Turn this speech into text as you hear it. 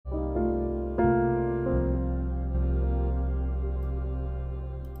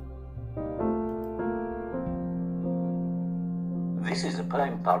This is a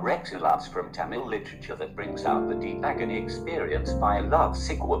poem par excellence from Tamil literature that brings out the deep agony experienced by a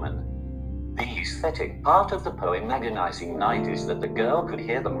love-sick woman. The aesthetic part of the poem Agonizing Night is that the girl could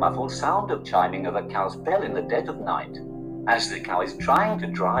hear the muffled sound of chiming of a cow's bell in the dead of night, as the cow is trying to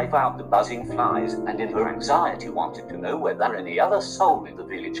drive out the buzzing flies, and in her anxiety wanted to know whether any other soul in the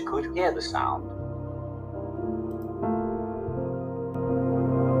village could hear the sound.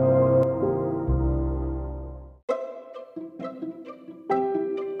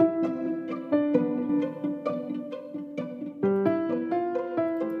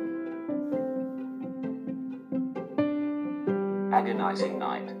 Agonizing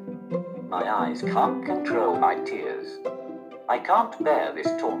night. My eyes can't control my tears. I can't bear this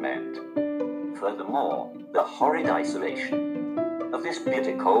torment. Furthermore, the horrid isolation of this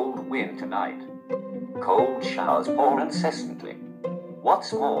bitter cold winter night. Cold showers pour incessantly.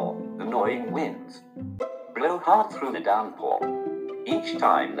 What's more, the gnawing winds blow hard through the downpour. Each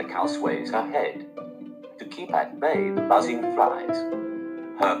time the cow sways her head to keep at bay the buzzing flies.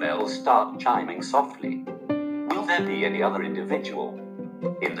 Her bells start chiming softly. Will there be any other individual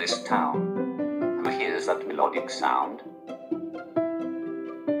in this town who hears that melodic sound?